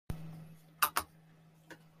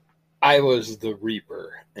I was the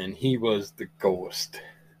Reaper, and he was the Ghost,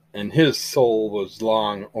 and his soul was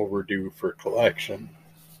long overdue for collection.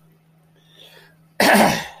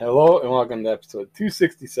 Hello, and welcome to episode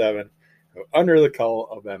 267 of Under the Call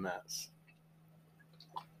of MS.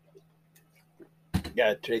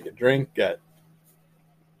 Gotta take a drink,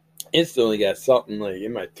 instantly got something like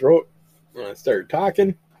in my throat when I started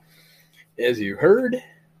talking, as you heard.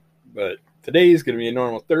 But today's gonna be a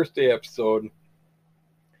normal Thursday episode.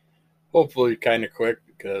 Hopefully kind of quick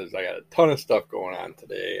because I got a ton of stuff going on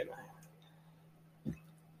today, and I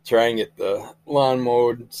try and get the lawn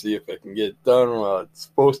mowed, see if I can get it done. Well, it's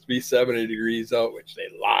supposed to be 70 degrees out, which they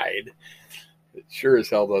lied. It sure as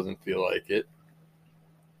hell doesn't feel like it.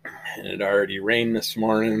 And it already rained this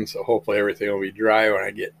morning, so hopefully everything will be dry when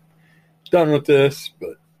I get done with this.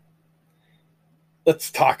 But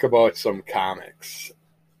let's talk about some comics.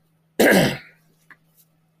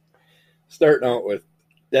 Starting out with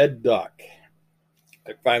Dead Duck.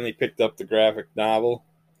 I finally picked up the graphic novel,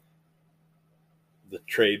 the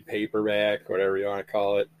trade paperback, whatever you want to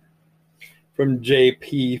call it, from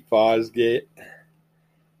J.P. Fosgate.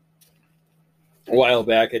 A while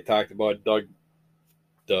back I talked about Dead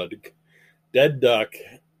Duck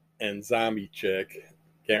and Zombie Chick.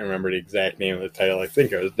 Can't remember the exact name of the title. I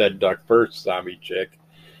think it was Dead Duck First, Zombie Chick.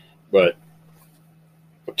 But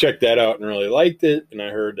I checked that out and really liked it, and I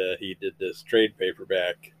heard that he did this trade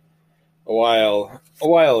paperback a while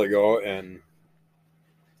ago, and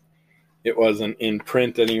it wasn't in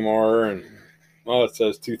print anymore. And well, it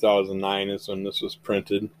says 2009 is when this was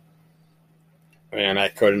printed, and I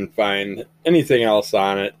couldn't find anything else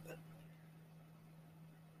on it.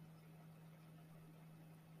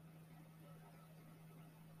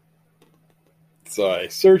 So I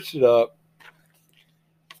searched it up,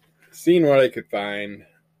 seen what I could find,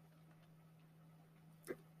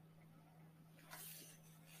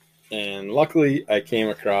 and luckily I came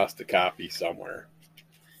across the copy somewhere.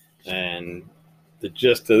 And the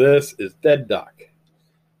gist of this is Dead Duck.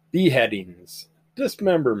 Beheadings,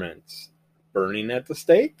 dismemberments, burning at the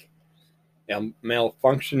stake, and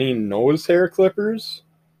malfunctioning nose hair clippers.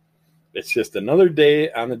 It's just another day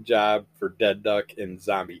on the job for Dead Duck and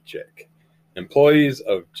Zombie Chick, employees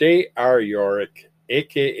of J.R. Yorick,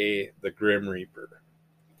 a.k.a. the Grim Reaper,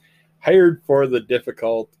 hired for the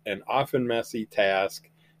difficult and often messy task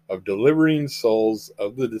of delivering souls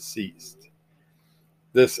of the deceased.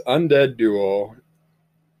 This undead duo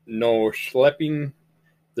know schlepping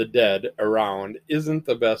the dead around isn't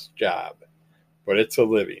the best job, but it's a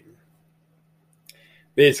living.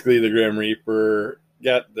 Basically, the Grim Reaper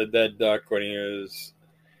got the Dead Duck when he was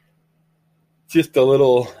just a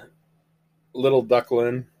little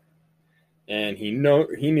duckling, and he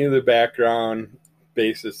knew the background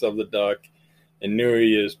basis of the duck and knew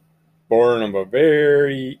he was born of a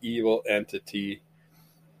very evil entity,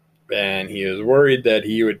 and he was worried that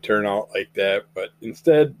he would turn out like that. But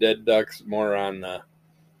instead, Dead Duck's more on the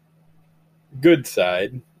good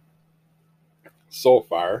side so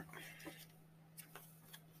far.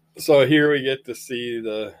 So here we get to see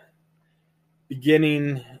the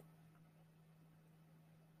beginning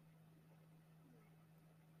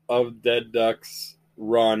of Dead Duck's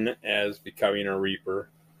run as becoming a Reaper,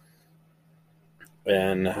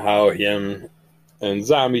 and how him and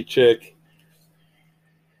Zombie Chick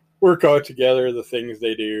work out together, the things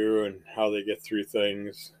they do, and how they get through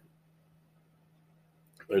things.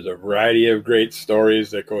 There's a variety of great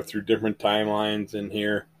stories that go through different timelines in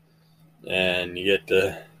here, and you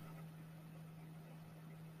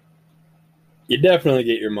definitely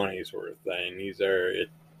get your money's worth.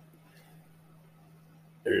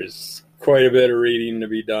 There's quite a bit of reading to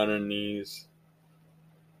be done in these,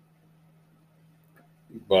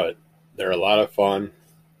 but they're a lot of fun.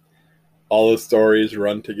 All the stories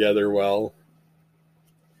run together well.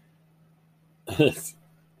 The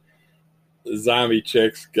Zombie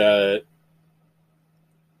Chick's got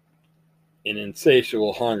an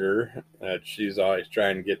insatiable hunger that she's always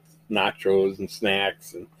trying to get nachos and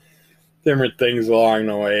snacks and different things along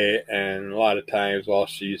the way, and a lot of times while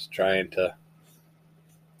she's trying to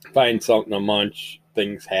find something to munch,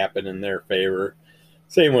 things happen in their favor.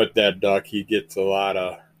 Same with Dead Duck. He has a lot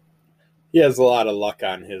of luck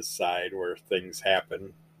on his side where things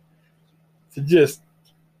happen to just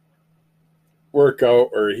work out,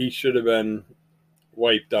 or he should have been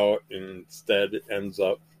wiped out and instead ends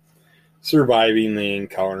up surviving the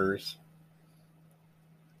encounters.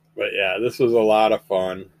 But yeah, this was a lot of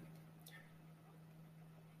fun.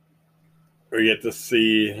 We get to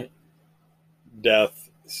see Death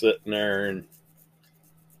sitting there and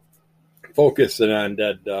focusing on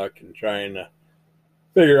Dead Duck and trying to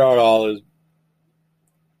figure out all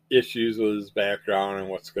issues with his background and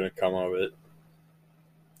what's going to come of it.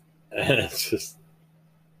 And it's just,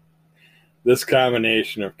 this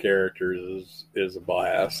combination of characters is a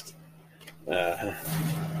blast.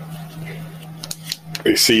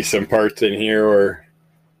 We see some parts in here where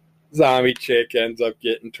zombie chick ends up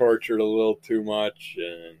getting tortured a little too much,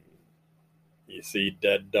 and you see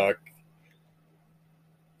Dead Duck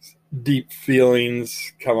deep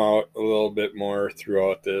feelings come out a little bit more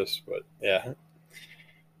throughout this. But yeah,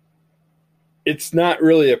 it's not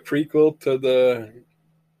really a prequel to the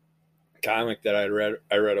comic that I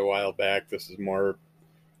read a while back. This is more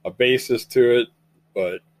a basis to it,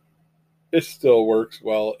 but it still works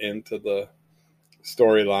well into the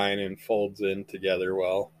storyline and folds in together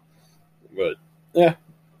well. But yeah,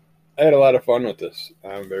 I had a lot of fun with this.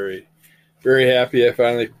 I'm very, very happy I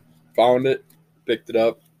finally found it, picked it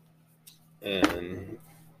up, and it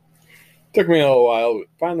took me a little while, but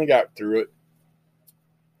finally got through it.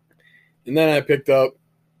 And then I picked up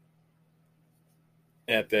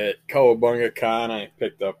at that Cowabunga Con, I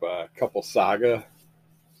picked up a couple Saga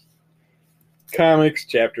comics,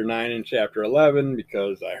 Chapter 9 and Chapter 11,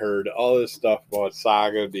 because I heard all this stuff about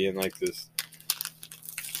Saga being like this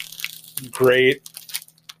great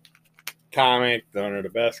comic, one of the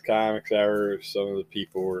best comics ever. Some of the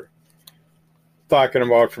people were talking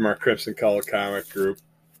about from our Crimson Color comic group,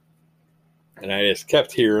 and I just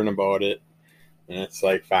kept hearing about it, and it's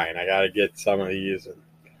like, fine, I gotta get some of these and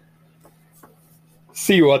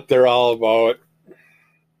see what they're all about.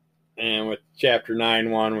 And with Chapter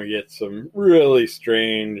 9-1, we get some really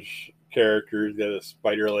strange characters. You got a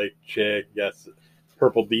Spider Lake chick, you got the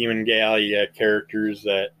Purple Demon Gal, you got characters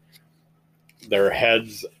that their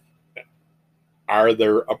heads are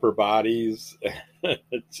their upper bodies.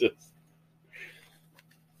 It's just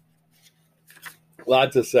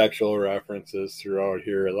lots of sexual references throughout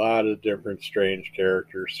here, a lot of different strange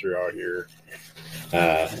characters throughout here.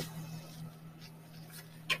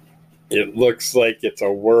 It looks like it's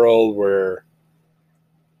a world where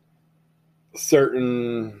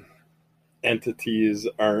certain entities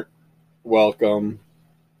aren't welcome,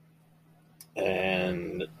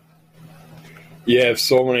 and you have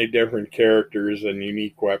so many different characters and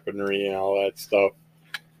unique weaponry and all that stuff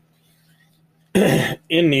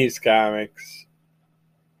in these comics.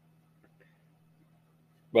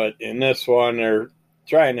 But in this one, they're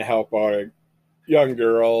trying to help out a young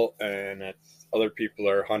girl, and other people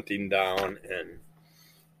are hunting down, and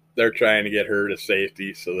they're trying to get her to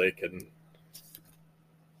safety so they can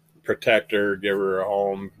protect her, give her a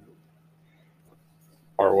home,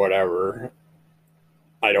 or whatever.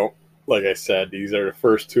 Like I said, these are the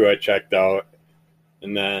first two I checked out.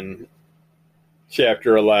 And then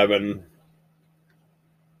Chapter 11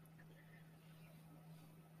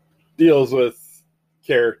 deals with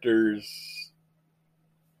characters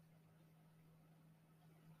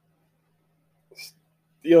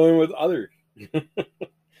dealing with other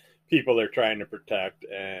people they're trying to protect,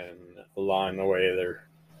 and along the way they're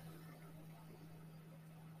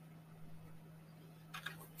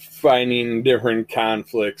finding different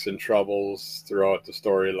conflicts and troubles throughout the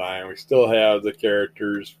storyline. We still have the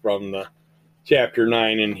characters from the Chapter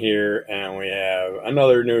 9 in here, and we have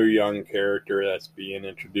another new young character that's being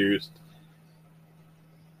introduced.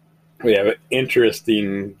 We have an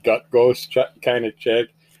interesting gut ghost kind of chick.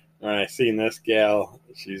 When I seen this gal,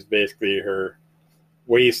 she's basically her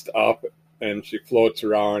waist up, and she floats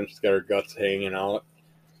around. She's got her guts hanging out.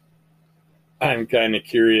 I'm kind of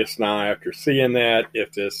curious now after seeing that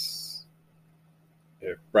if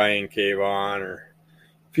Brian K. Vaughan or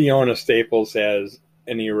Fiona Staples has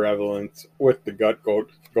any relevance with the Gut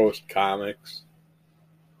Ghost comics.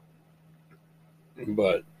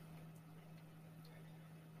 But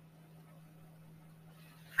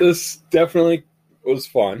this definitely was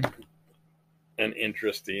fun and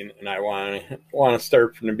interesting, and I want to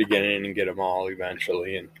start from the beginning and get them all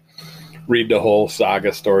eventually and read the whole Saga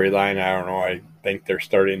storyline. I don't know. I think they're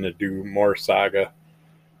starting to do more Saga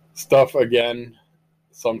stuff again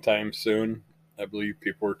sometime soon. I believe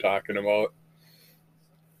people were talking about.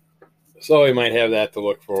 So we might have that to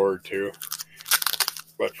look forward to.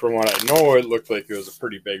 But from what I know, it looked like it was a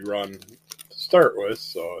pretty big run to start with,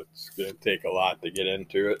 so it's going to take a lot to get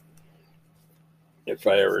into it. If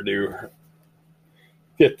I ever do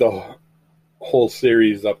get the whole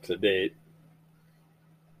series up to date.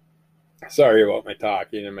 Sorry about my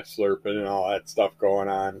talking and my slurping and all that stuff going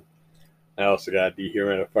on. I also got a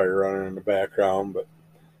dehumidifier running in the background, but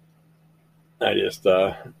I just,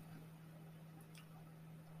 I'm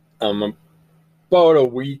about a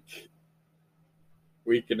week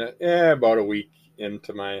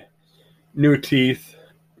into my new teeth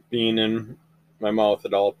being in my mouth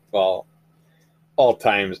at all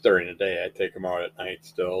times during the day. I take them out at night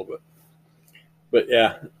still, but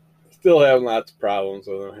yeah, still having lots of problems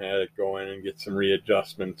with them. Had to go in and get some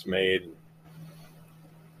readjustments made.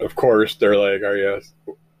 Of course, they're like, "Are you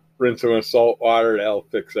rinsing with salt water? That'll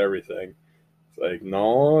fix everything." It's like,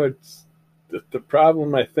 no, it's the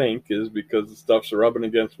problem. I think is because the stuff's rubbing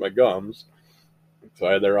against my gums. That's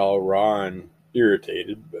why they're all raw and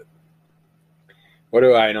irritated. But what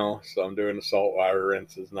do I know? So I'm doing the salt water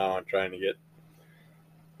rinses now and trying to get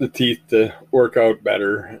the teeth to work out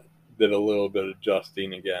better. Did a little bit of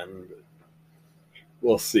adjusting again, but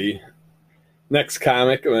we'll see. Next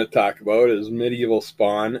comic I'm going to talk about is Medieval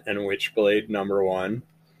Spawn and Witchblade #1.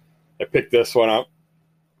 I picked this one up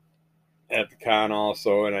at the con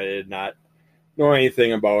also, and I did not know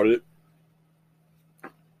anything about it.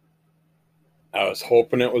 I was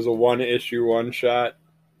hoping it was a one-issue, one-shot.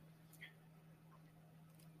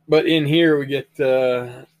 But in here we get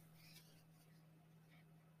an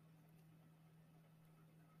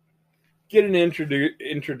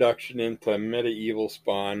introduction into Medieval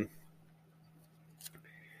Spawn.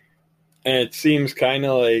 And it seems kind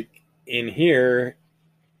of like in here,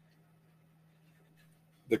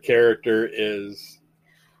 the character is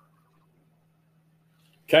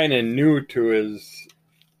kind of new to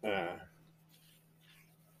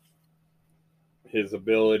his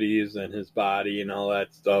abilities and his body and all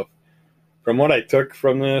that stuff. From what I took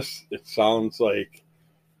from this, it sounds like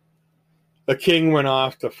the king went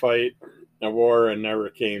off to fight a war and never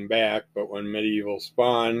came back, but when Medieval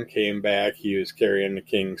Spawn came back, he was carrying the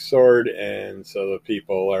king's sword, and so the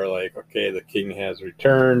people are like, okay, the king has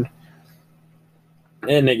returned,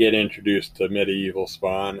 and they get introduced to Medieval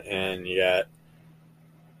Spawn, and you got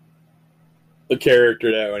the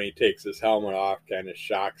character that when he takes his helmet off kind of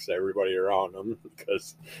shocks everybody around him,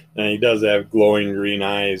 because and he does have glowing green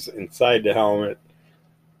eyes inside the helmet,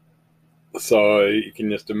 so you can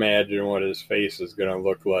just imagine what his face is going to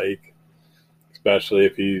look like. Especially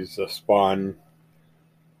if he's a Spawn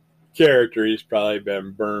character, he's probably been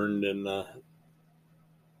burned in the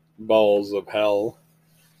balls of hell.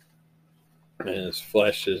 And his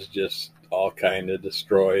flesh is just all kind of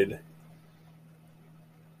destroyed.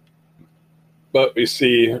 But we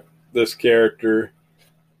see this character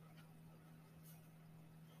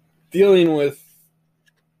dealing with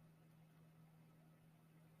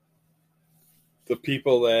the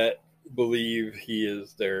people that believe he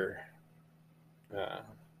is their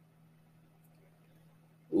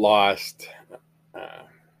lost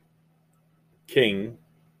king,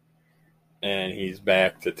 and he's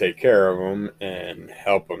back to take care of them and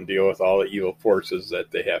help them deal with all the evil forces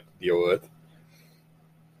that they have to deal with.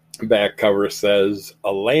 Back cover says,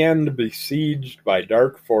 "A land besieged by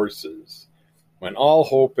dark forces. When all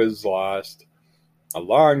hope is lost, a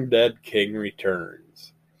long-dead king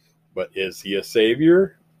returns. But is he a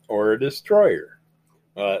savior or a destroyer?"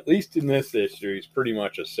 At least in this issue, he's pretty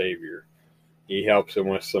much a savior. He helps him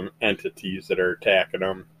with some entities that are attacking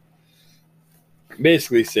him.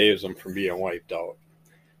 Basically saves them from being wiped out.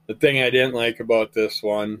 The thing I didn't like about this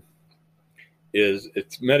one is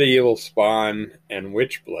it's Medieval Spawn and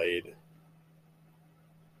Witchblade,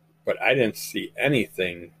 but I didn't see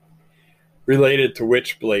anything related to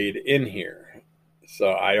Witchblade in here.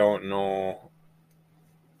 So I don't know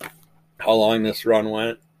how long this run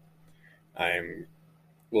went. I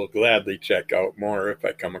will gladly check out more if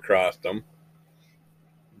I come across them.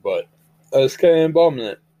 But I was kind of bummed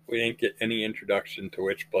that we didn't get any introduction to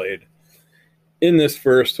Witchblade in this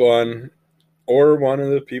first one, or one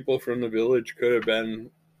of the people from the village could have been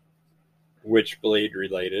Witchblade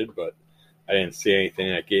related, but I didn't see anything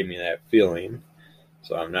that gave me that feeling,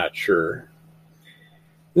 so I'm not sure.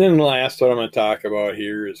 And then the last one I'm going to talk about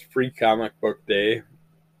here is Free Comic Book Day.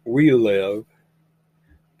 We Live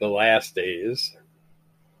the Last Days.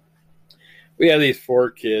 We have these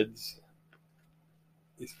 4 kids,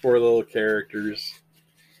 these 4 little characters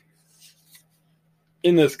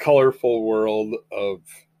in this colorful world of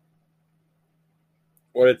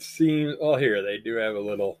what it seems. Well, here they do have a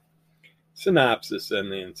little synopsis in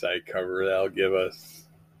the inside cover that'll give us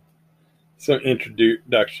some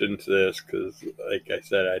introduction to this, because like I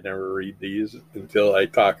said, I never read these until I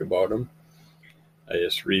talk about them. I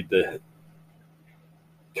just read the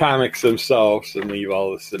comics themselves and leave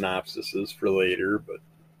all the synopsises for later. But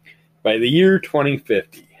by the year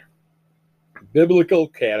 2050, biblical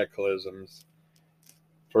cataclysms,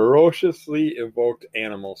 ferociously evoked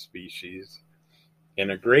animal species, and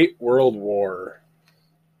a great world war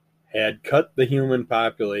had cut the human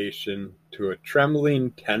population to a trembling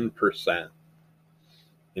 10%.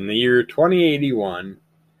 In the year 2081,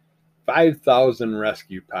 5,000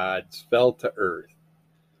 rescue pods fell to Earth,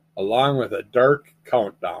 along with a dark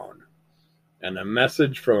countdown and a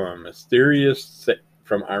message from our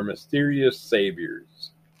mysterious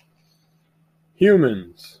saviors.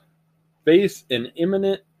 Humans face an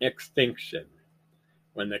imminent extinction.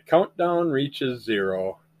 When the countdown reaches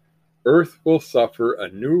 0, Earth will suffer a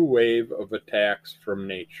new wave of attacks from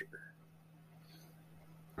nature.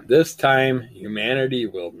 This time, humanity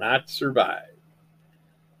will not survive.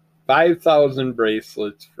 5,000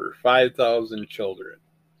 bracelets for 5,000 children.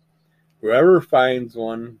 Whoever finds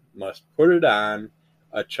one must put it on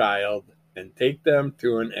a child and take them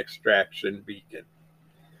to an extraction beacon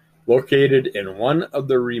located in one of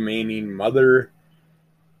the remaining Mother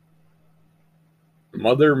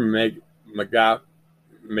Megapolis.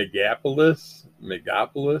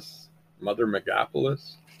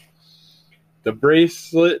 The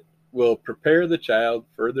bracelet will prepare the child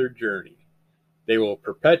for their journey. They will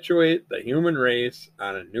perpetuate the human race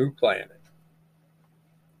on a new planet.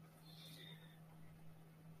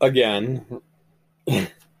 Again,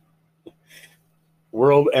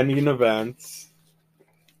 world-ending events,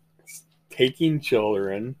 taking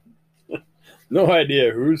children. No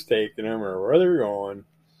idea who's taking them or where they're going.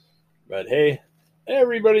 But hey,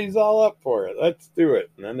 everybody's all up for it. Let's do it.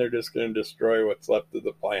 And then they're just going to destroy what's left of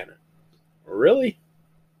the planet. Really?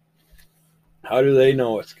 How do they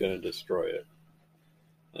know it's going to destroy it?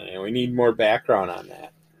 And we need more background on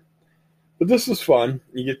that. But this is fun.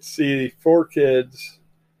 You get to see 4 kids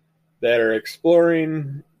that are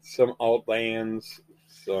exploring some outlands,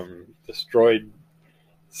 some destroyed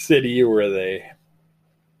city where they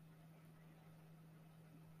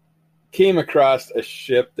came across a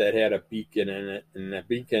ship that had a beacon in it, and that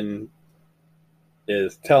beacon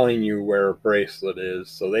is telling you where a bracelet is.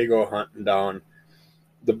 So they go hunting down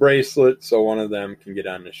the bracelet so one of them can get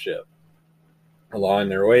on the ship. Along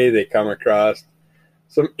their way, they come across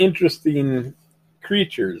some interesting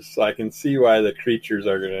creatures. So I can see why the creatures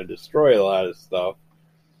are going to destroy a lot of stuff.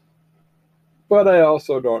 But I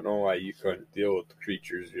also don't know why you couldn't deal with the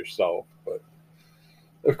creatures yourself. But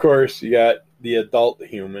of course, you got the adult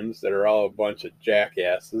humans that are all a bunch of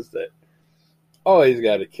jackasses that always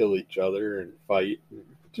got to kill each other and fight. And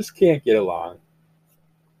just can't get along.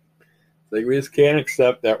 Like, we just can't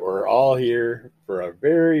accept that we're all here for a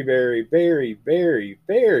very, very, very, very,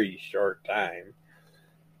 very short time.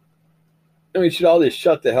 And we should all just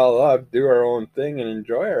shut the hell up, do our own thing, and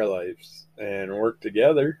enjoy our lives. And work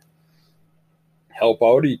together. Help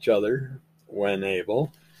out each other when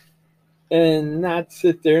able. And not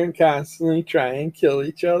sit there and constantly try and kill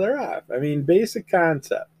each other off. I mean, basic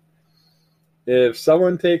concept. If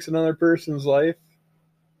someone takes another person's life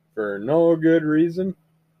for no good reason,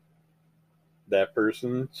 that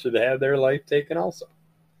person should have their life taken also.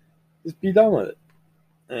 Just be done with it.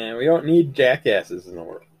 And we don't need jackasses in the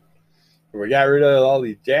world. If we got rid of all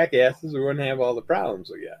these jackasses, we wouldn't have all the problems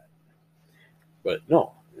we got. But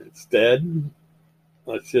no, instead,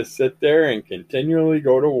 let's just sit there and continually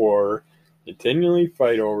go to war, continually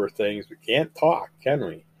fight over things. We can't talk, can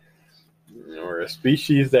we? We're a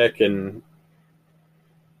species that can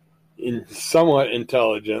somewhat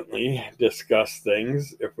intelligently discuss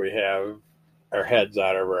things if we have our heads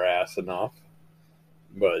out of our ass enough.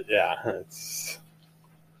 But yeah, it's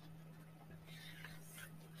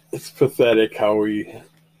pathetic how we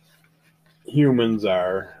humans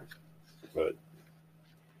are. But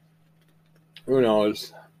who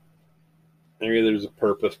knows? Maybe there's a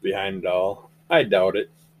purpose behind it all. I doubt it.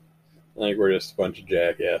 I think we're just a bunch of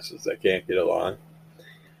jackasses that can't get along.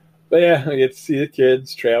 But yeah, I get to see the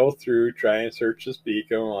kids travel through, try and search this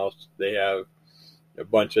beacon while they have a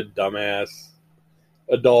bunch of dumbass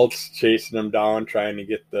adults chasing them down, trying to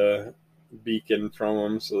get the beacon from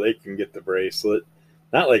them so they can get the bracelet.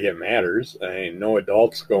 Not like it matters. I mean, no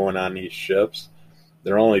adults going on these ships.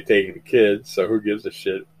 They're only taking kids, so who gives a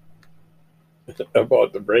shit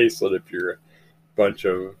about the bracelet if you're a bunch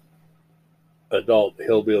of adult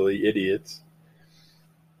hillbilly idiots.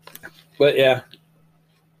 But yeah,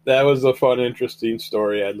 that was a fun, interesting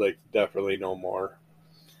story. I'd like to definitely know more.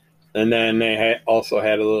 And then they also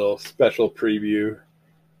had a little special preview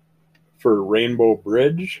for Rainbow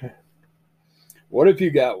Bridge. What if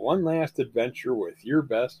you got one last adventure with your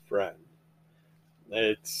best friend?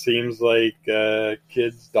 It seems like a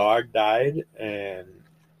kid's dog died and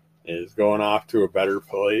is going off to a better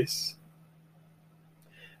place.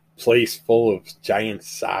 Place full of giant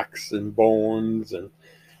socks and bones and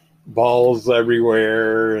balls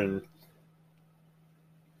everywhere, and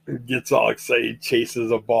gets all excited,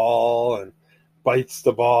 chases a ball and bites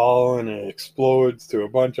the ball, and it explodes to a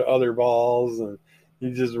bunch of other balls, and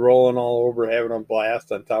He's just rolling all over, having a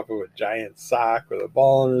blast on top of a giant sock with a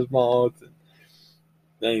ball in his mouth. And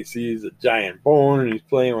then he sees a giant bone, and he's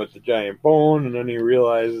playing with the giant bone, and then he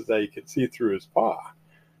realizes that he can see through his paw.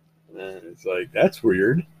 And it's like, that's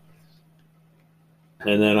weird.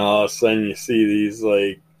 And then all of a sudden you see these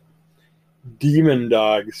like demon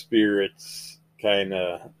dog spirits kind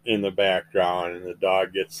of in the background, and the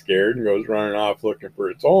dog gets scared and goes running off looking for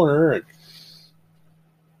its owner, and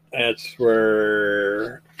that's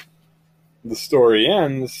where the story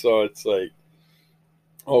ends. So it's like,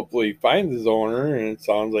 hopefully he finds his owner, and it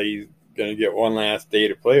sounds like he's going to get one last day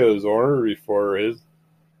to play with his owner before his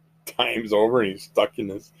time's over and he's stuck in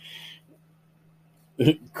this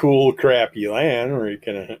cool, crappy land where he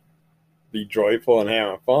can be joyful and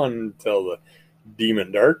having fun until the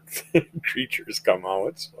demon dark creatures come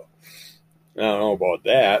out. So I don't know about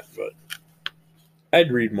that, but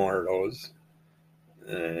I'd read more of those.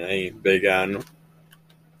 I ain't big on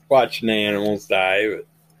watching animals die,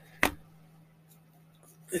 but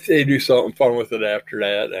if they do something fun with it after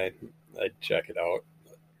that, I'd check it out.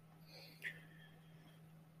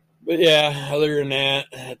 But yeah, other than that,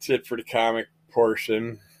 that's it for the comic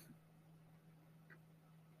portion.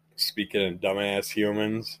 Speaking of dumbass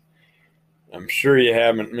humans, I'm sure you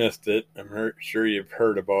haven't missed it. I'm sure you've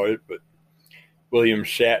heard about it, but William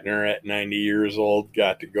Shatner at 90 years old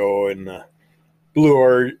got to go in the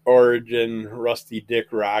Blue Origin Rusty Dick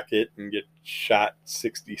rocket and get shot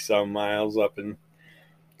 60-some miles up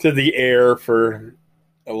into the air for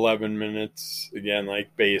 11 minutes, again,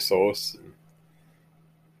 like Bezos.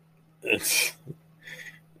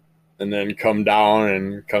 And then come down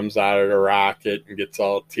and comes out of the rocket and gets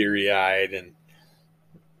all teary-eyed and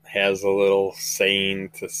has a little saying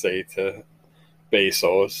to say to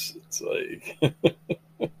Bezos. It's like,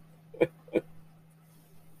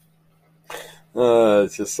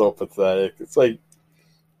 it's just so pathetic. It's like,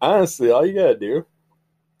 honestly, all you gotta do,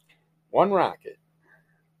 one rocket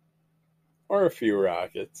or a few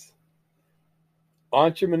rockets,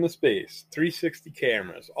 launch them into space, 360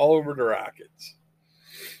 cameras all over the rockets.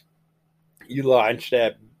 You launch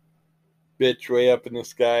that bitch way up in the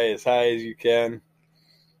sky as high as you can,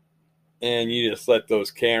 and you just let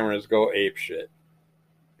those cameras go apeshit,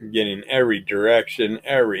 getting every direction,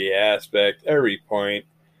 every aspect, every point.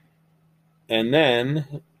 And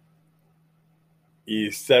then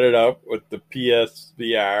you set it up with the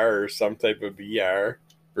PSVR or some type of VR,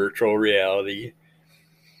 virtual reality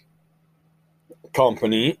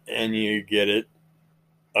company, and you get it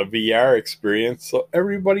a VR experience. So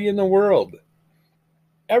everybody in the world,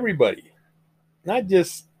 everybody, not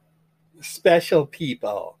just special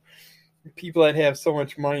people that have so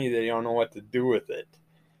much money they don't know what to do with it.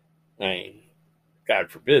 I mean, God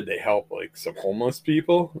forbid they help like some homeless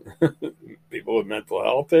people, people with mental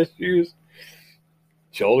health issues,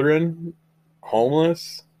 children,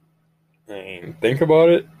 homeless. I mean, think about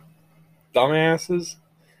it. Dumbasses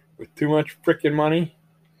with too much freaking money.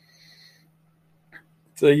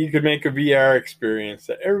 So you could make a VR experience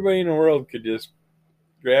that everybody in the world could just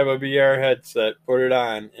grab a VR headset, put it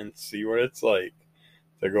on, and see what it's like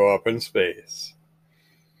to go up in space.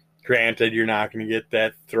 Granted, you're not going to get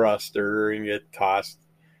that thruster and get tossed,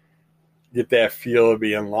 get that feel of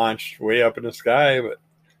being launched way up in the sky. But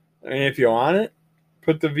I mean, if you want it,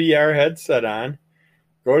 put the VR headset on,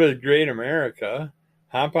 go to Great America,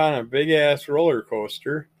 hop on a big ass roller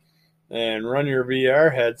coaster, and run your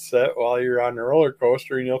VR headset while you're on the roller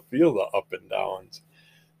coaster, and you'll feel the up and downs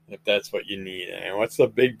if that's what you need. And what's the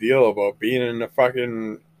big deal about being in the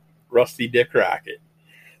fucking Rusty Dick rocket?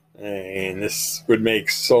 And this would make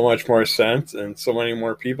so much more sense, and so many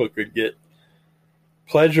more people could get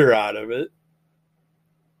pleasure out of it.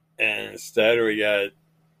 And instead, we got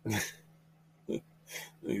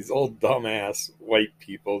these old dumbass white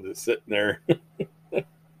people just sitting there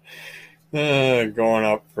going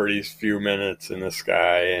up for these few minutes in the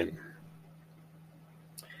sky. And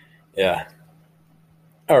yeah,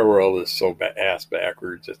 our world is so ass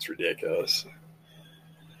backwards, it's ridiculous.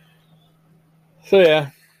 So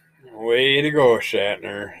yeah, way to go,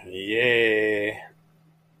 Shatner. Yay.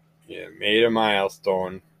 Yeah, made a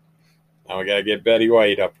milestone. Now we gotta get Betty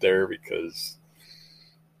White up there because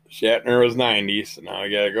Shatner was 90, so now we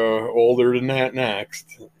gotta go older than that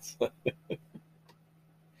next.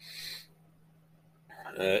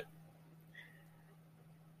 I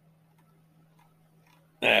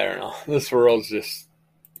don't know. This world's just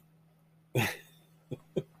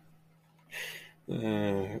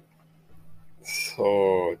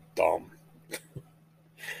so dumb.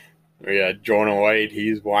 We got Jonah White.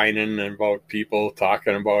 He's whining about people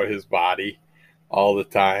talking about his body all the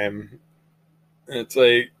time. It's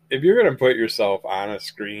like, if you're going to put yourself on a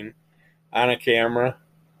screen, on a camera,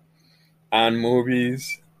 on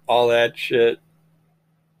movies, all that shit,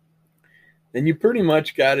 then you pretty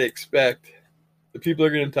much got to expect the people are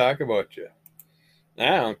going to talk about you.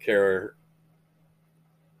 I don't care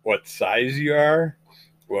what size you are,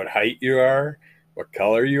 what height you are, what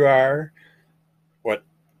color you are, what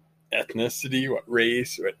ethnicity, what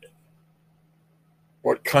race,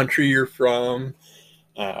 what country you're from,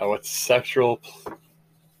 what sexual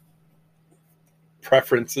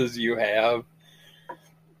preferences you have.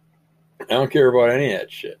 I don't care about any of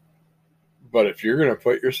that shit. But if you're going to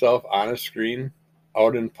put yourself on a screen,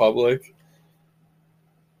 out in public,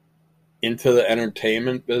 into the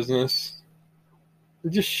entertainment business,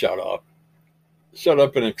 just shut up. Shut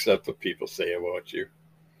up and accept what people say about you.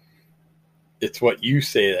 It's what you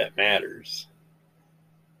say that matters.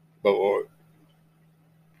 But what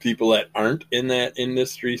people that aren't in that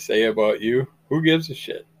industry say about you, who gives a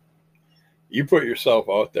shit? You put yourself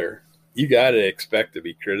out there, you got to expect to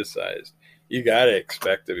be criticized. You got to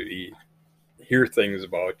expect to hear things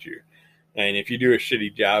about you. And if you do a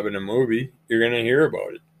shitty job in a movie, you're going to hear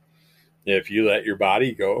about it. If you let your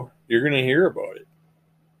body go, you're going to hear about it.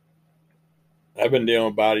 I've been dealing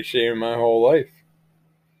with body shaming my whole life.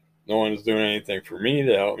 No one's doing anything for me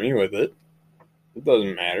to help me with it. It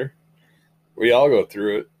doesn't matter. We all go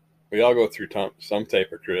through it. We all go through some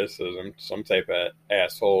type of criticism, some type of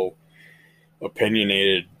asshole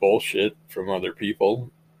opinionated bullshit from other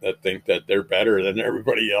people that think that they're better than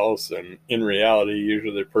everybody else. And in reality,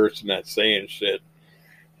 usually the person that's saying shit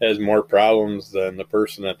has more problems than the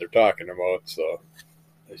person that they're talking about. So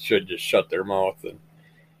they should just shut their mouth and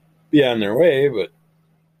be on their way. But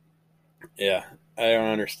yeah, I don't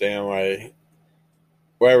understand why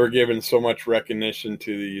we're giving so much recognition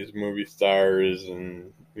to these movie stars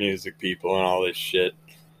and music people and all this shit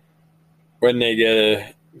when they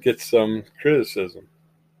get some criticism.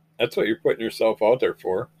 That's what you're putting yourself out there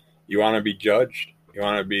for. You want to be judged. You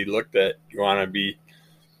want to be looked at. You want to be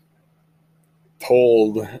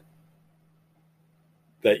told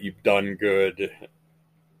that you've done good,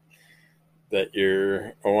 that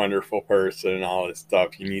you're a wonderful person and all this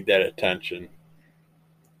stuff. You need that attention.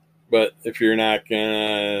 But if you're not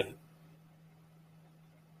going to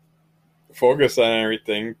focus on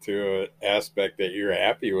everything to an aspect that you're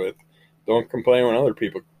happy with, don't complain when other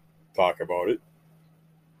people talk about it.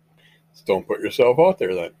 Just don't put yourself out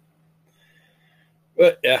there then.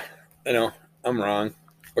 But yeah, I know, I'm wrong.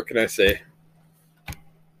 What can I say?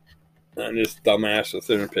 I'm just dumbass with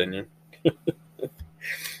an opinion.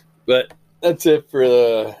 But that's it for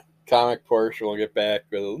the comic portion. We'll get back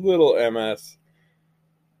with a little MS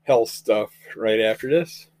health stuff right after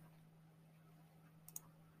this.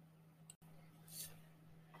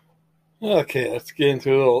 Okay, let's get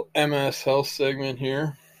into a little MS health segment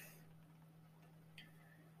here.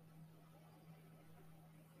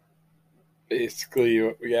 Basically,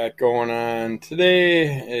 what we got going on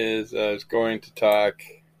today is I was going to talk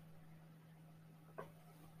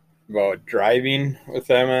about driving with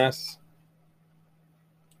MS.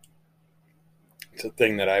 It's a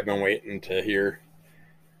thing that I've been waiting to hear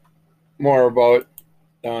more about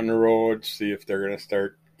down the road, see if they're going to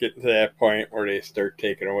start getting to that point where they start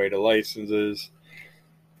taking away the licenses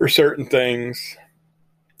for certain things.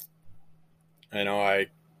 I know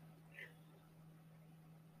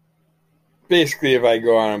basically, if I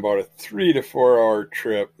go on about a 3 to 4 hour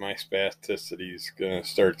trip, my spasticity is going to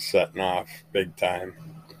start setting off big time.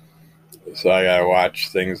 So I got to watch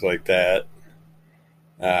things like that.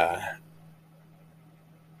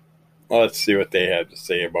 Let's see what they have to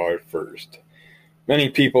say about it first. Many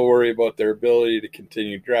people worry about their ability to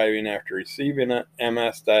continue driving after receiving an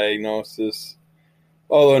MS diagnosis.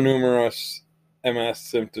 Although numerous MS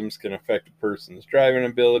symptoms can affect a person's driving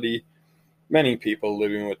ability, many people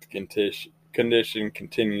living with the condition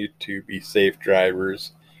continue to be safe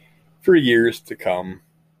drivers for years to come.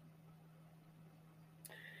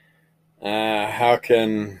 How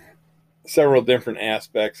can several different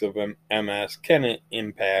aspects of MS can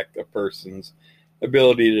impact a person's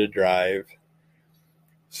ability to drive,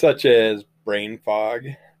 such as brain fog.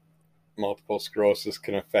 Multiple sclerosis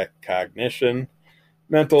can affect cognition,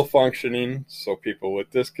 mental functioning, so people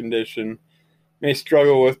with this condition may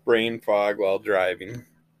struggle with brain fog while driving.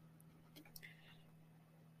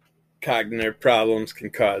 Cognitive problems can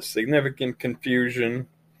cause significant confusion,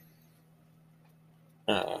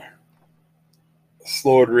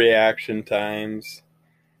 slowed reaction times.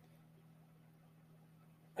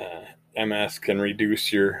 MS can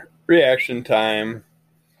reduce your reaction time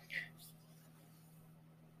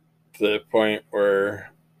to the point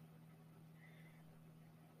where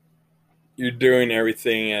you're doing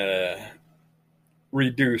everything at a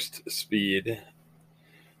reduced speed.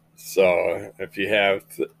 So if you have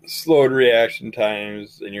slowed reaction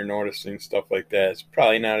times and you're noticing stuff like that, it's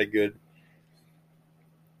probably not a good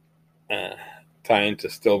time to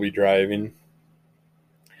still be driving.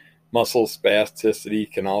 Muscle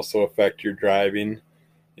spasticity can also affect your driving.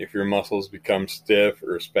 If your muscles become stiff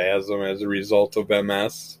or spasm as a result of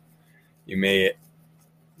MS, you may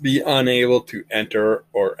be unable to enter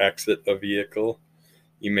or exit a vehicle.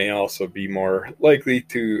 You may also be more likely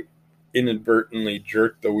to inadvertently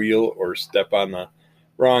jerk the wheel or step on the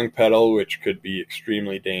wrong pedal, which could be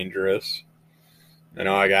extremely dangerous. I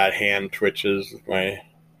know I got hand twitches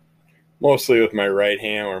mostly with my right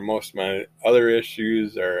hand, where most of my other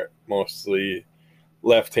issues are mostly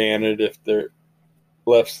left-handed if they're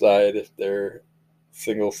left side, if they're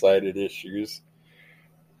single-sided issues.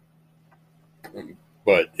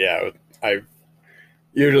 But yeah, I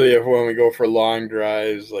usually when we go for long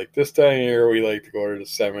drives, like this time of year, we like to go to the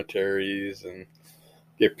cemeteries and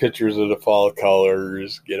get pictures of the fall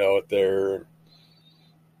colors, get out there,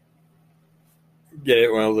 get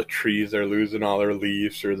it when the trees are losing all their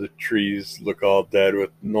leaves or the trees look all dead with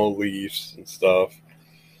no leaves and stuff.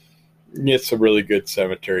 Get some really good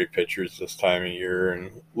cemetery pictures this time of year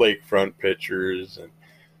and lakefront pictures and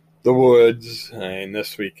the woods. And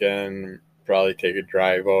this weekend, probably take a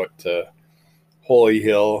drive out to Holy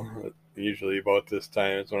Hill. Usually about this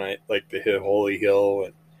time is when I like to hit Holy Hill,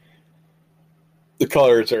 and the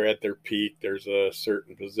colors are at their peak. There's a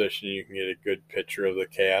certain position you can get a good picture of the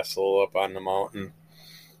castle up on the mountain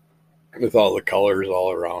with all the colors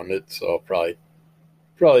all around it. So I'll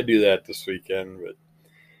probably do that this weekend. But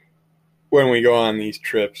when we go on these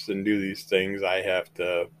trips and do these things, I have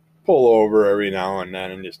to pull over every now and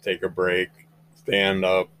then and just take a break, stand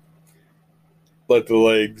up, let the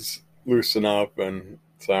legs loosen up, and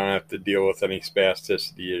so I don't have to deal with any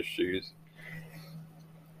spasticity issues.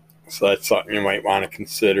 So that's something you might want to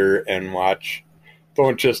consider and watch.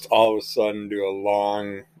 Don't just all of a sudden do a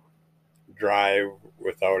long drive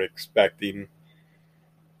without expecting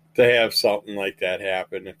to have something like that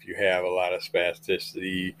happen. If you have a lot of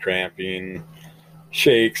spasticity, cramping,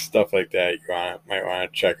 shakes, stuff like that, you might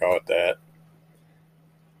want to check out that.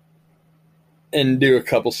 And do a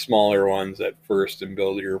couple smaller ones at first and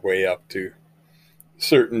build your way up to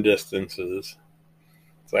certain distances.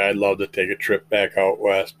 So I'd love to take a trip back out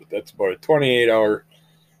west, but that's about a 28-hour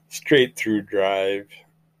straight through drive.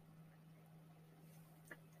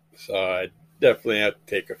 So I definitely have to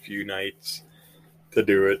take a few nights to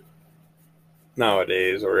do it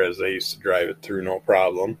nowadays, whereas I used to drive it through no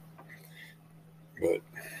problem. But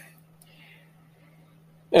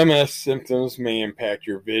MS symptoms may impact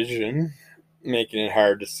your vision, making it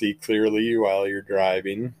hard to see clearly while you're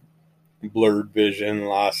driving. Blurred vision,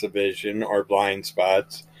 loss of vision, or blind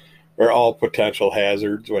spots are all potential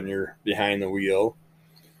hazards when you're behind the wheel.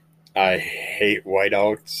 I hate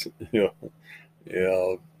whiteouts.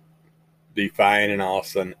 You'll be fine, and all of a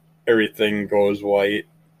sudden everything goes white.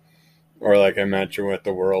 Or like I mentioned with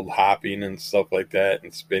the world hopping and stuff like that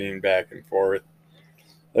and spinning back and forth.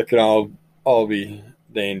 That can all be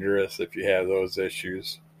dangerous if you have those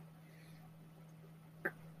issues.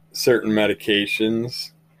 Certain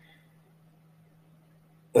medications,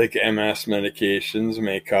 like MS medications,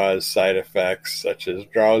 may cause side effects such as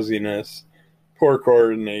drowsiness, poor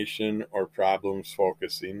coordination, or problems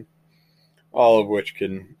focusing, all of which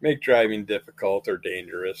can make driving difficult or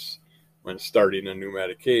dangerous. When starting a new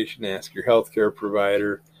medication, ask your healthcare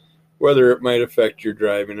provider whether it might affect your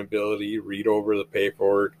driving ability. Read over the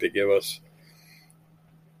paperwork. They give us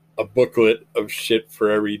a booklet of shit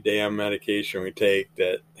for every damn medication we take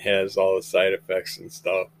that has all the side effects and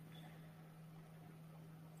stuff.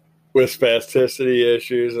 With spasticity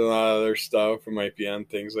issues and a lot of other stuff, it might be on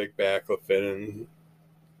things like baclofen and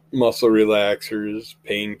muscle relaxers,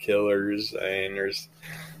 painkillers, and there's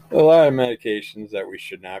a lot of medications that we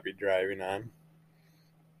should not be driving on.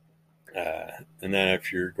 And then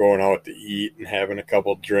if you're going out to eat and having a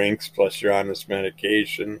couple drinks, plus you're on this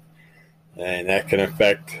medication, and that can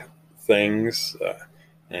affect things,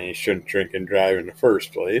 and you shouldn't drink and drive in the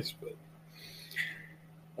first place. But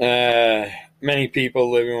many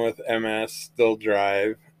people living with MS still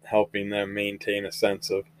drive, helping them maintain a sense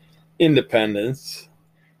of independence.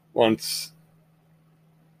 When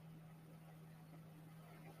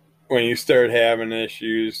you start having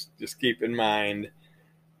issues, just keep in mind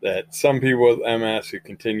that some people with MS who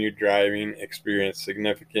continue driving experience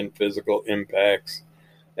significant physical impacts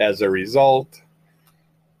as a result.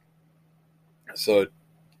 So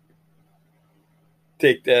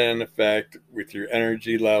take that in effect with your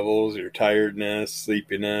energy levels, your tiredness,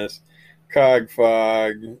 sleepiness, cog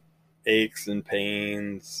fog, aches and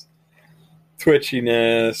pains,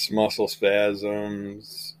 twitchiness, muscle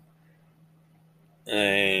spasms,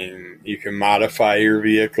 and you can modify your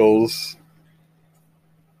vehicles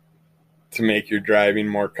to make your driving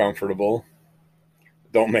more comfortable.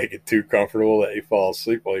 Don't make it too comfortable that you fall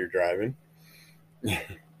asleep while you're driving.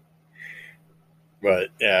 But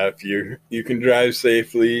yeah, if you can drive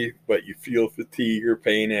safely, but you feel fatigue or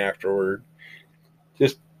pain afterward,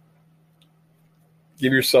 just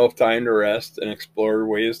give yourself time to rest and explore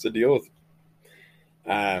ways to deal with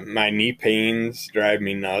it. My knee pains drive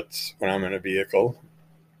me nuts when I'm in a vehicle.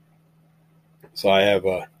 So I have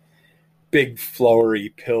a big flowery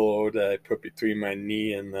pillow that I put between my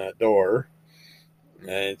knee and the door. And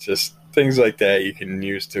it's just things like that you can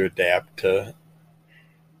use to adapt to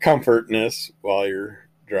comfortness while you're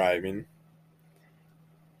driving.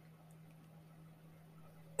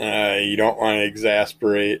 You don't want to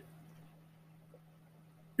exasperate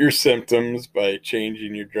your symptoms by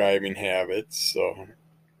changing your driving habits. So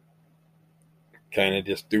kind of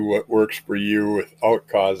just do what works for you without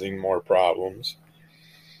causing more problems.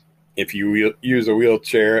 If you use a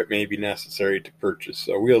wheelchair, it may be necessary to purchase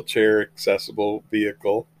a wheelchair accessible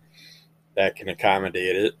vehicle that can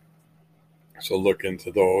accommodate it. So look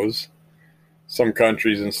into those. Some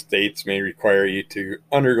countries and states may require you to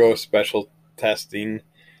undergo special testing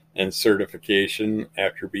and certification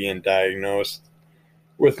after being diagnosed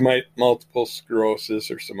with multiple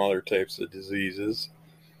sclerosis or some other types of diseases.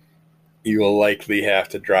 You will likely have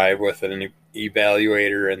to drive with an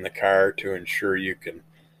evaluator in the car to ensure you can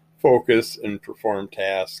focus and perform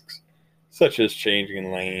tasks such as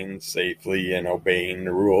changing lanes safely and obeying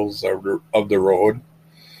the rules of the road.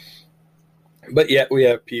 But yet we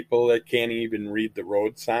have people that can't even read the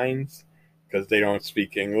road signs because they don't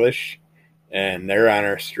speak English, and they're on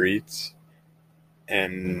our streets.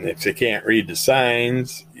 And if they can't read the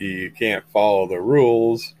signs, you can't follow the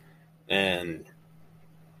rules. And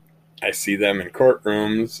I see them in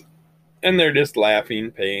courtrooms, and they're just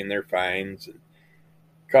laughing, paying their fines, and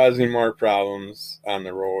causing more problems on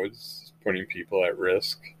the roads, putting people at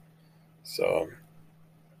risk. So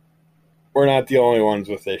we're not the only ones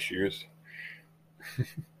with issues.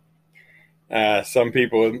 Some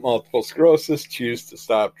people with multiple sclerosis choose to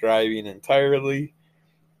stop driving entirely,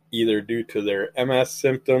 either due to their MS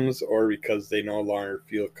symptoms or because they no longer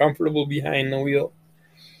feel comfortable behind the wheel.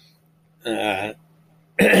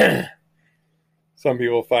 Some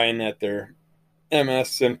people find that their MS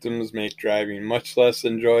symptoms make driving much less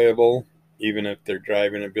enjoyable, even if their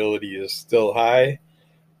driving ability is still high.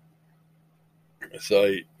 So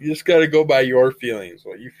you just got to go by your feelings,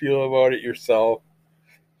 what you feel about it yourself.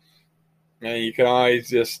 And you can always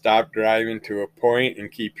just stop driving to a point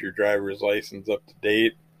and keep your driver's license up to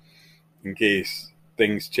date in case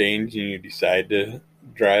things change and you decide to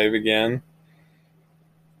drive again.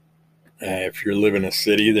 If you live in a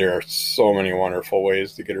city, there are so many wonderful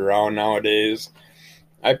ways to get around nowadays.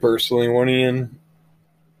 I personally wouldn't even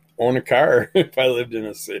own a car if I lived in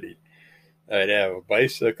a city. I'd have a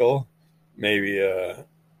bicycle, maybe a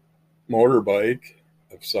motorbike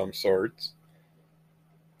of some sorts,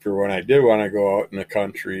 for when I did want to go out in the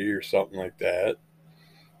country or something like that.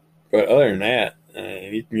 But other than that,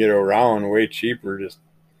 you can get around way cheaper just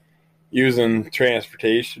using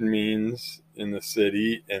transportation means in the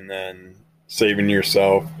city, and then saving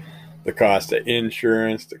yourself the cost of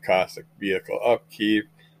insurance, the cost of vehicle upkeep,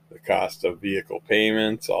 the cost of vehicle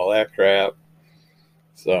payments, all that crap.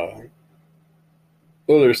 So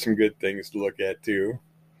those are some good things to look at too.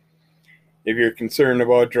 If you're concerned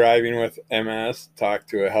about driving with MS, talk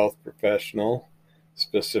to a health professional.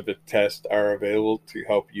 Specific tests are available to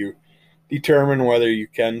help you determine whether you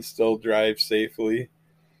can still drive safely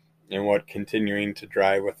and what continuing to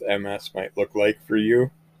drive with MS might look like for you.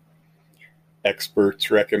 Experts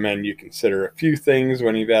recommend you consider a few things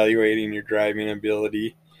when evaluating your driving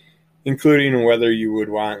ability, including whether you would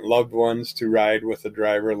want loved ones to ride with a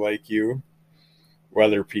driver like you,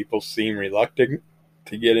 whether people seem reluctant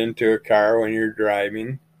to get into a car when you're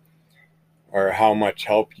driving, or how much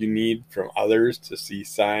help you need from others to see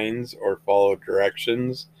signs or follow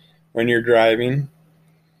directions when you're driving.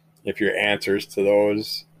 If your answers to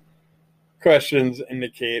those questions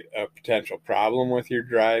indicate a potential problem with your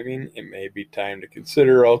driving, it may be time to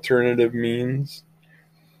consider alternative means.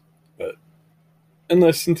 And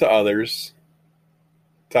listen to others.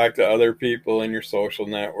 Talk to other people in your social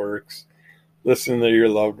networks. Listen to your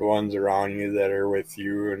loved ones around you that are with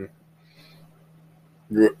you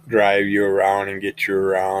and drive you around and get you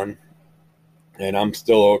around. And I'm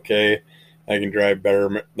still okay. I can drive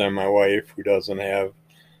better than my wife, who doesn't have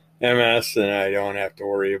MS, and I don't have to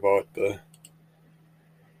worry about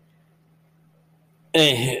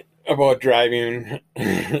about driving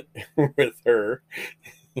with her,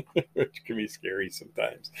 which can be scary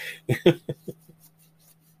sometimes.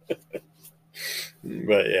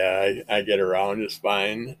 But yeah, I get around just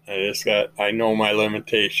fine. I know my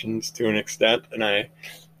limitations to an extent, and I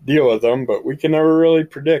deal with them. But we can never really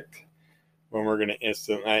predict when we're going to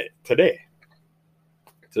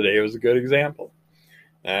Today was a good example.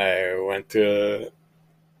 I went to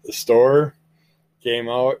the store, came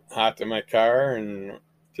out, hopped in my car, and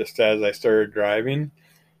just as I started driving,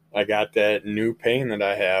 I got that new pain that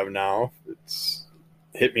I have now. It's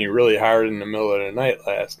hit me really hard in the middle of the night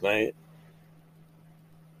last night.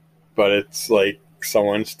 But it's like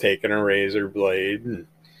someone's taking a razor blade and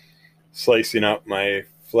slicing up my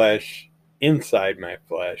flesh, inside my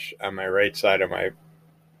flesh, on my right side of my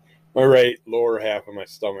right lower half of my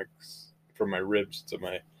stomach, from my ribs to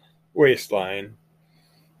my waistline.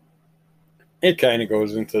 It kind of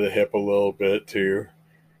goes into the hip a little bit too,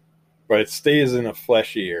 but it stays in a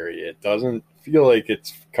fleshy area. It doesn't feel like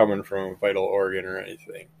it's coming from a vital organ or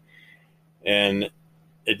anything. And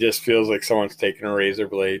it just feels like someone's taking a razor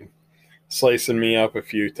blade, slicing me up a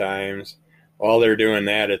few times. While they're doing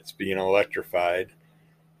that, it's being electrified,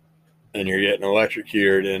 and you're getting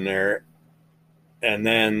electrocuted in there. And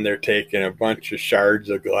then they're taking a bunch of shards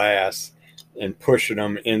of glass and pushing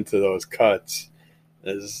them into those cuts.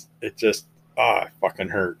 It just, it fucking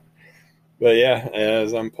hurt. But yeah,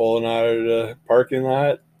 as I'm pulling out of the parking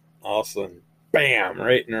lot, all of a sudden, bam,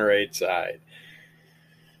 right in the right side.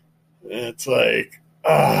 It's like,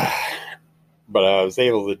 but I was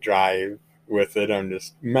able to drive with it. I'm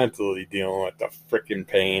just mentally dealing with the freaking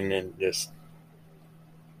pain and just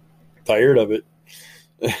tired of it.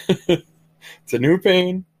 It's a new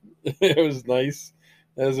pain. It was nice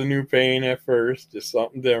as a new pain at first, just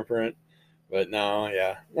something different. But now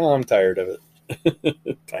I'm tired of it.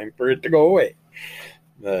 Time for it to go away.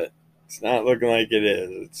 But it's not looking like it is.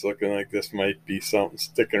 It's looking like this might be something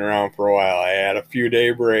sticking around for a while. I had a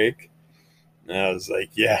few-day break, and I was like,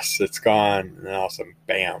 yes, it's gone. And all of a sudden,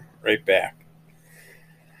 bam, right back.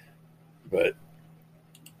 But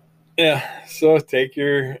yeah, so take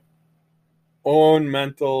your own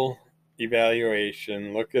mental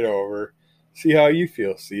evaluation, look it over, see how you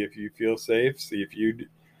feel, see if you feel safe, see if you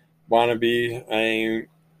want to be.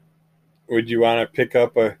 Would you want to pick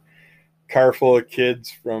up a car full of kids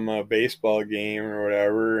from a baseball game or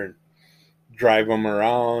whatever and drive them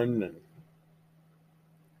around? And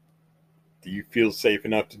do you feel safe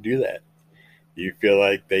enough to do that? Do you feel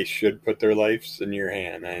like they should put their lives in your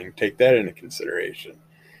hand and take that into consideration?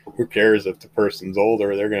 Who cares if the person's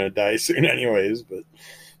older? They're going to die soon anyways. But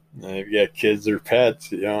if you got kids or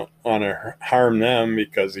pets, you don't want to harm them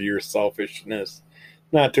because of your selfishness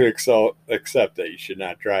not to accept that you should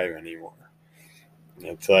not drive anymore.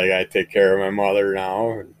 It's like I take care of my mother now,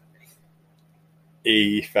 an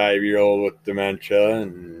 85-year-old with dementia,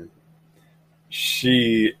 and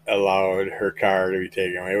she allowed her car to be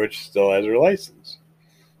taken away, which still has her license.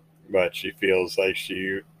 But she feels like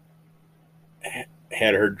she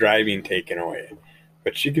had her driving taken away.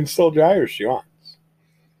 But she can still drive if she wants.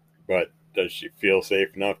 But does she feel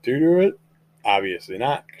safe enough to do it? Obviously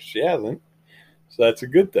not, because she hasn't. So that's a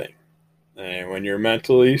good thing. And when you're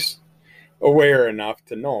mentally aware enough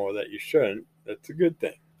to know that you shouldn't, that's a good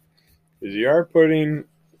thing. Because you are putting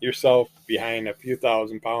yourself behind a few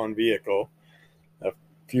thousand-pound vehicle, a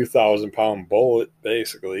few thousand-pound bullet,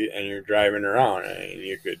 basically, and you're driving around. I mean,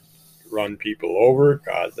 you could run people over,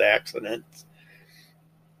 cause accidents,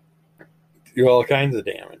 do all kinds of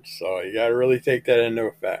damage. So you got to really take that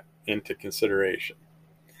into consideration.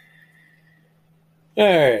 All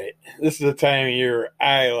right, this is the time of year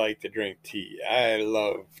I like to drink tea. I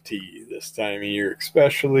love tea this time of year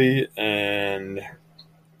especially, and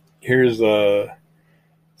here's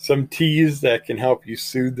some teas that can help you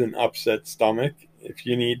soothe an upset stomach if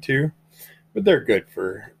you need to, but they're good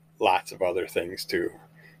for lots of other things too.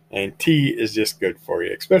 And tea is just good for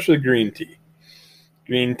you, especially green tea.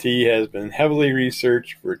 Green tea has been heavily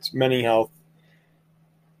researched for its many health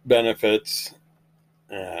benefits.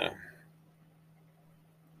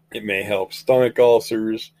 It may help stomach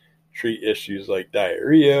ulcers, treat issues like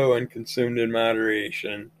diarrhea when consumed in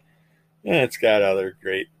moderation, and it's got other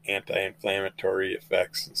great anti-inflammatory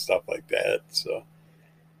effects and stuff like that. So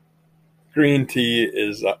green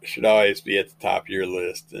tea should always be at the top of your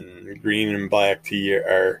list, and green and black tea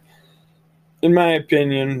are, in my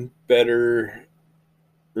opinion, better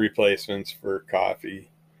replacements for coffee.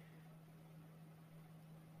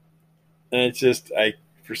 And it's just,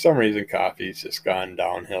 for some reason, coffee's just gone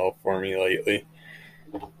downhill for me lately.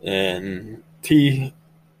 And tea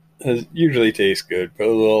usually tastes good.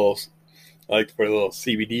 I like to put a little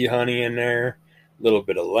CBD honey in there, a little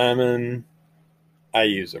bit of lemon. I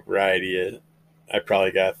use a variety of, I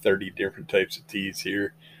probably got 30 different types of teas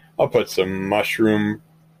here. I'll put some mushroom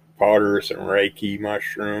powder, some Reiki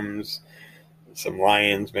mushrooms, some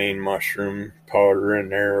lion's mane mushroom powder in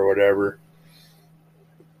there or whatever.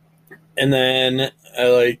 And then I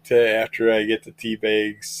like to, after I get the tea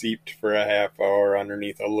bags seeped for a half hour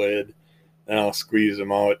underneath a lid, then I'll squeeze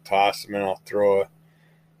them out, toss them, and I'll throw a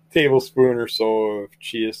tablespoon or so of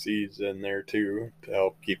chia seeds in there too to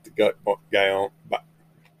help keep the gut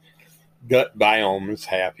biomes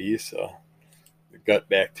happy, so the gut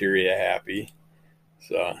bacteria happy.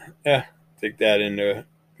 So yeah, take that into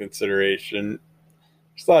consideration.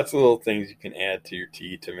 There's lots of little things you can add to your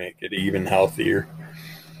tea to make it even healthier.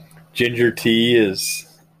 Ginger tea is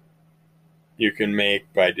you can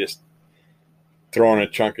make by just throwing a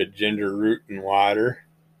chunk of ginger root in water,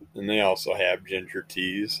 and they also have ginger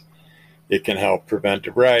teas. It can help prevent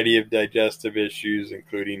a variety of digestive issues,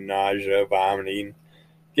 including nausea, vomiting,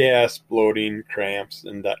 gas, bloating, cramps,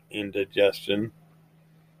 and indigestion.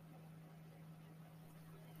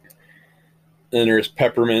 Then there's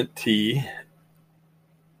peppermint tea.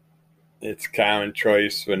 It's a common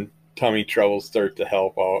choice when tummy troubles start to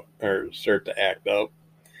help out or start to act up.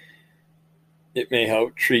 It may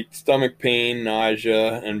help treat stomach pain,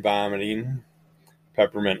 nausea, and vomiting.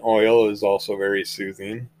 Peppermint oil is also very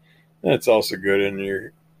soothing. That's also good in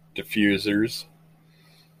your diffusers.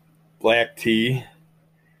 Black tea,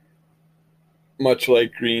 much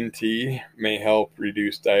like green tea, may help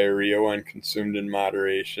reduce diarrhea when consumed in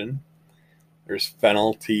moderation. There's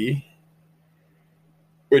fennel tea,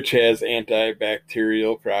 which has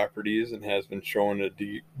antibacterial properties and has been shown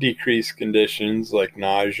to decrease conditions like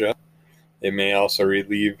nausea. It may also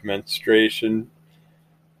relieve menstruation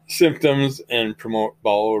symptoms and promote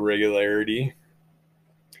bowel regularity.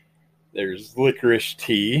 There's licorice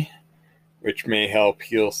tea, which may help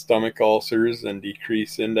heal stomach ulcers and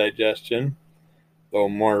decrease indigestion. Though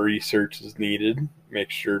more research is needed, make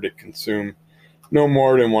sure to consume no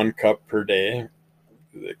more than 1 cup per day.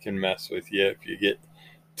 It can mess with you if you get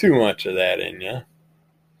too much of that in you.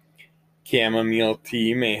 Chamomile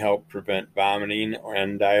tea may help prevent vomiting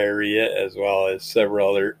and diarrhea, as well as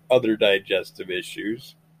several other digestive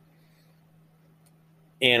issues.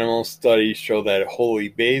 Animal studies show that holy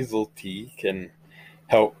basil tea can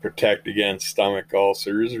help protect against stomach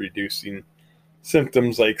ulcers, reducing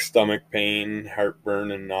symptoms like stomach pain,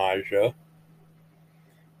 heartburn, and nausea.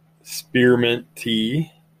 Spearmint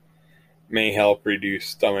tea may help reduce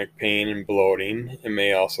stomach pain and bloating. It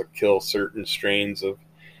may also kill certain strains of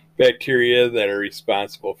bacteria that are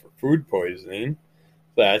responsible for food poisoning.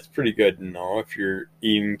 So that's pretty good to know. If you're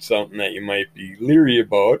eating something that you might be leery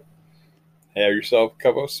about, have yourself a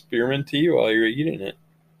cup of spearmint tea while you're eating it.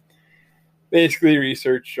 Basically,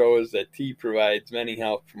 research shows that tea provides many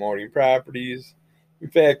health-promoting properties. In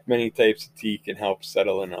fact, many types of tea can help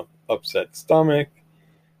settle an upset stomach,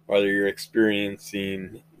 whether you're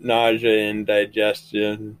experiencing nausea,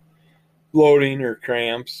 indigestion, bloating, or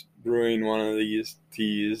cramps. Brewing one of these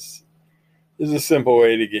teas is a simple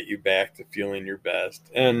way to get you back to feeling your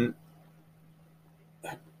best. And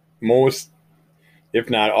most, if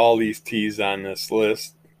not all, these teas on this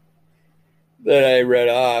list that I read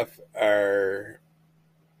off are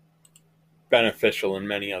beneficial in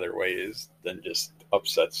many other ways than just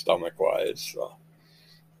upset stomach wise. So.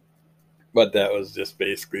 But that was just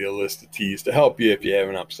basically a list of teas to help you if you have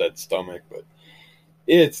an upset stomach. But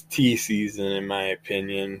it's tea season, in my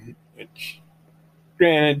opinion, which,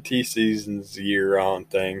 granted, tea season's a year-round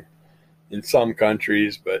thing in some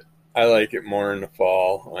countries, but I like it more in the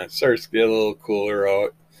fall when it starts to get a little cooler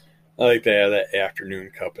out. I like to have that afternoon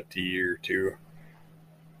cup of tea or two,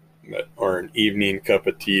 or an evening cup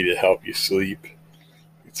of tea to help you sleep.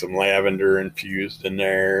 Get some lavender infused in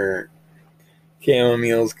there.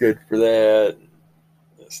 Chamomile's good for that.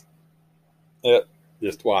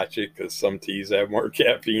 Just watch it, because some teas have more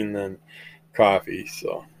caffeine than coffee.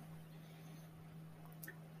 So,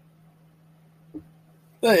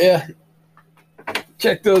 but yeah,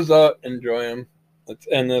 check those out. Enjoy them. Let's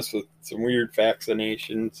end this with some weird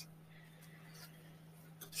vaccinations.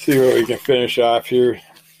 See what we can finish off here.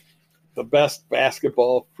 The best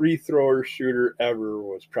basketball free thrower shooter ever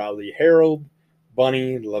was probably Harold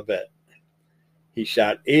Bunny Levitt. He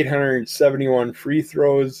shot 871 free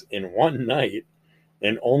throws in one night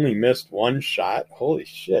and only missed one shot. Holy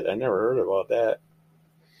shit, I never heard about that.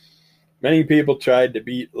 Many people tried to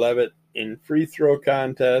beat Levitt in free throw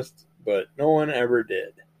contests, but no one ever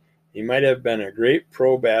did. He might have been a great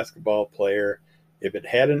pro basketball player if it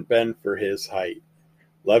hadn't been for his height.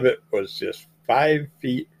 Levitt was just 5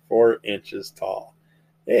 feet 4 inches tall.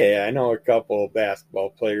 Hey, I know a couple of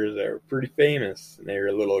basketball players that were pretty famous, and they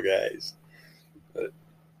were little guys. But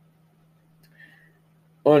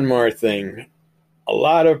one more thing. A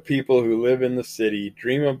lot of people who live in the city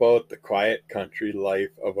dream about the quiet country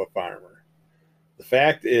life of a farmer. The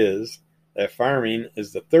fact is that farming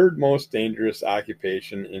is the third most dangerous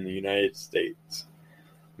occupation in the United States.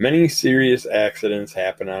 Many serious accidents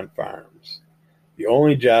happen on farms. The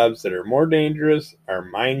only jobs that are more dangerous are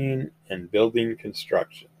mining and building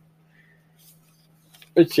construction.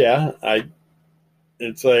 But yeah,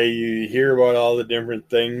 it's like you hear about all the different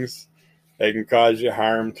things that can cause you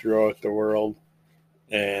harm throughout the world.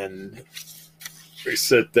 And we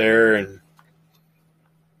sit there, and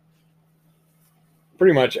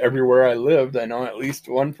pretty much everywhere I lived, I know at least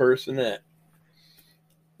one person that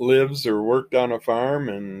lives or worked on a farm,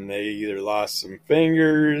 and they either lost some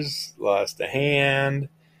fingers, lost a hand,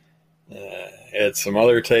 had some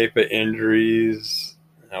other type of injuries.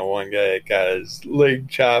 One guy got his leg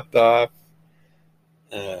chopped off.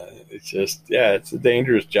 It's a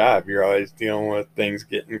dangerous job. You're always dealing with things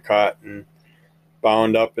getting caught and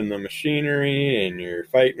bound up in the machinery, and you're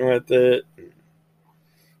fighting with it.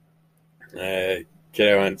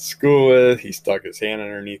 Kid I went to school with, he stuck his hand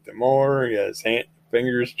underneath the mower. He got his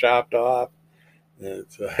fingers chopped off. And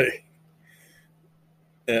it's like,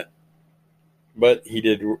 yeah. But he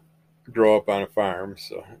did grow up on a farm,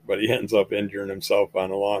 but he ends up injuring himself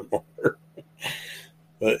on a lawnmower.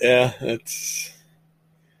 But yeah,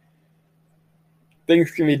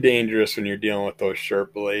 things can be dangerous when you're dealing with those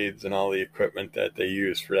sharp blades and all the equipment that they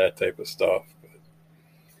use for that type of stuff.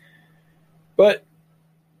 But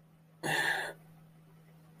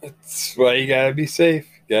that's why you gotta be safe.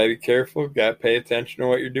 You gotta be careful. Gotta pay attention to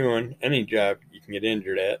what you're doing. Any job you can get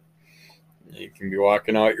injured at. You can be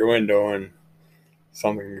walking out your window and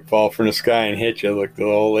something can fall from the sky and hit you. Like the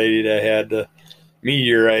old lady that had the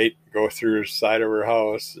meteorite go through the side of her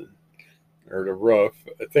house, or the roof.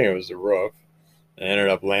 I think it was the roof. It ended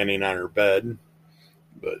up landing on her bed.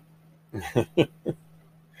 But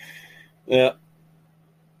yeah,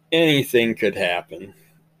 anything could happen.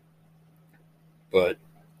 But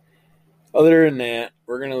other than that,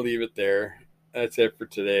 we're going to leave it there. That's it for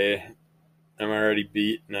today. I'm already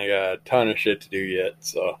beat, and I got a ton of shit to do yet,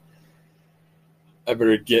 so I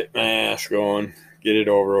better get my ass going, get it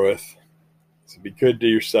over with. So be good to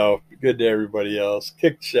yourself, be good to everybody else.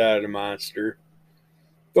 Kick the shit out of the monster.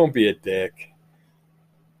 Don't be a dick.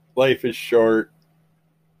 Life is short.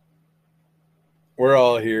 We're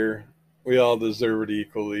all here. We all deserve it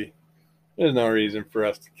equally. There's no reason for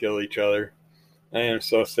us to kill each other. I am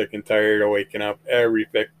so sick and tired of waking up every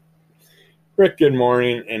frickin'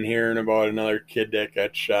 morning and hearing about another kid that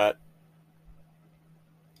got shot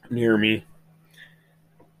near me.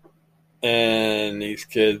 And these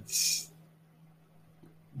kids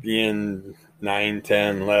being 9,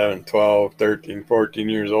 10, 11, 12, 13, 14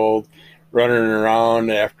 years old, running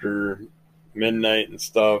around after midnight and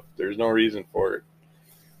stuff. There's no reason for it.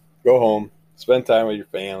 Go home. Spend time with your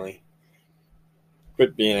family.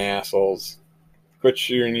 Quit being assholes. Quit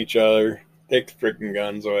shooting each other. Take the freaking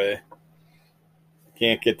guns away.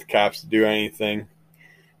 Can't get the cops to do anything.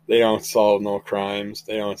 They don't solve no crimes.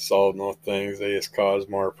 They don't solve no things. They just cause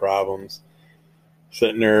more problems.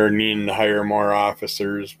 Sitting there needing to hire more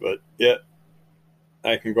officers. But yet,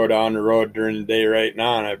 I can go down the road during the day right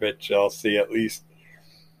now, and I bet you I'll see at least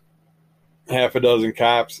half a dozen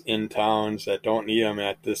cops in towns that don't need them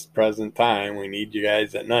at this present time. We need you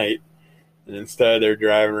guys at night. And instead, they're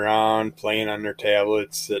driving around, playing on their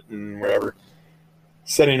tablets, sitting wherever,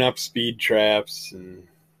 setting up speed traps. And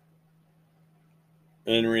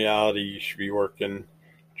in reality, you should be working,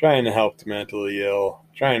 trying to help the mentally ill,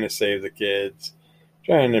 trying to save the kids,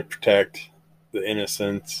 trying to protect the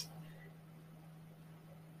innocents.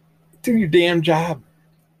 Do your damn job.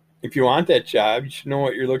 If you want that job, you should know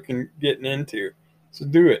what you're getting into. So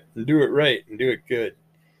do it, and do it right, and do it good.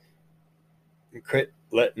 And quit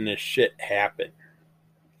letting this shit happen.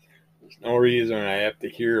 There's no reason I have to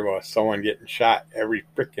hear about someone getting shot every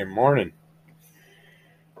freaking morning.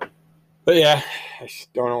 But yeah, I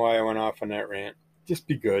just don't know why I went off on that rant. Just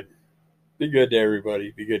be good. Be good to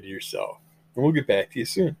everybody. Be good to yourself. And we'll get back to you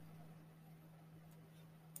soon.